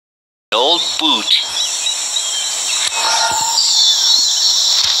Old boot.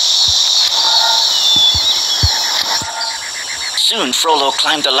 Soon Frollo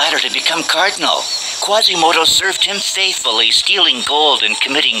climbed the ladder to become Cardinal. Quasimodo served him faithfully, stealing gold and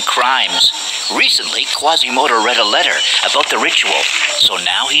committing crimes. Recently, Quasimodo read a letter about the ritual, so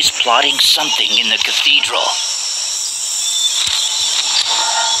now he's plotting something in the cathedral.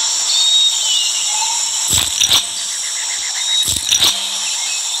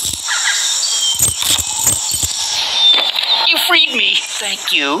 You freed me.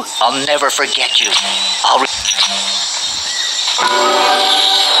 Thank you. I'll never forget you.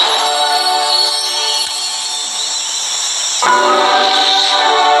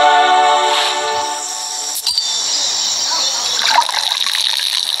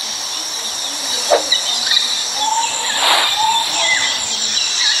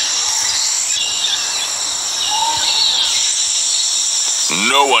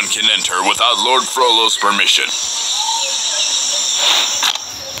 No one can enter without Lord Frollo's permission.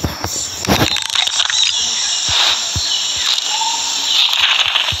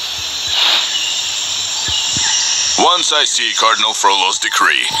 Once I see Cardinal Frollo's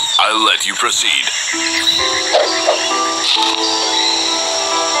decree, I'll let you proceed.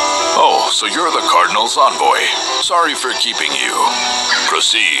 Oh, so you're the Cardinal's envoy. Sorry for keeping you.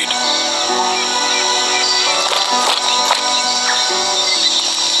 Proceed.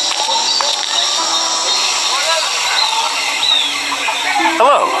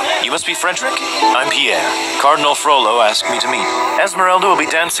 Hello, you must be Frederick? I'm Pierre. Cardinal Frollo asked me to meet. Esmeralda will be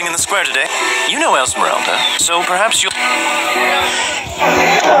dancing in the square today. You know Esmeralda, so perhaps you'll...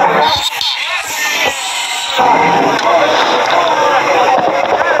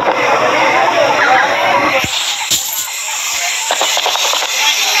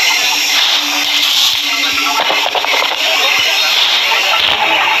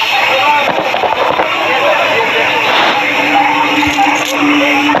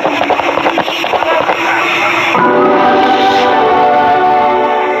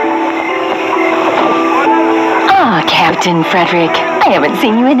 Captain Frederick, I haven't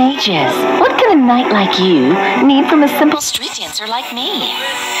seen you in ages. What can a knight like you need from a simple street dancer like me?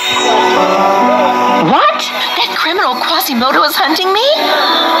 What? That criminal Quasimodo is hunting me?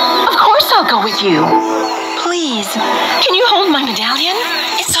 Of course I'll go with you. Please, can you hold my medallion?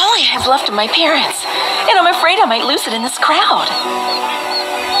 It's all I have left of my parents, and I'm afraid I might lose it in this crowd.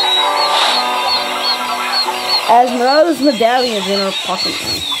 Esmeralda's medallion's in her pocket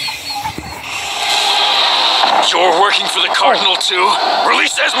now. You're working for the Cardinal too?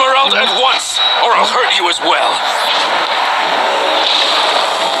 Release Esmeralda at once, or I'll hurt you as well.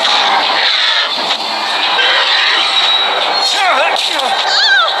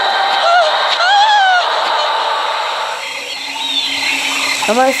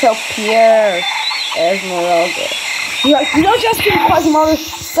 I'm gonna tell Pierre Esmeralda. You know, Justin, Quasimodo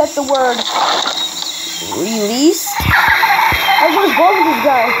said the word released? I was going with this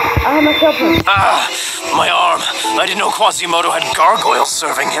guy. I have my cover. My arm. I didn't know Quasimodo had gargoyles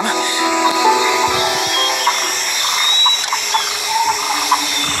serving him.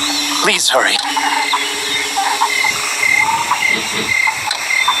 Please hurry.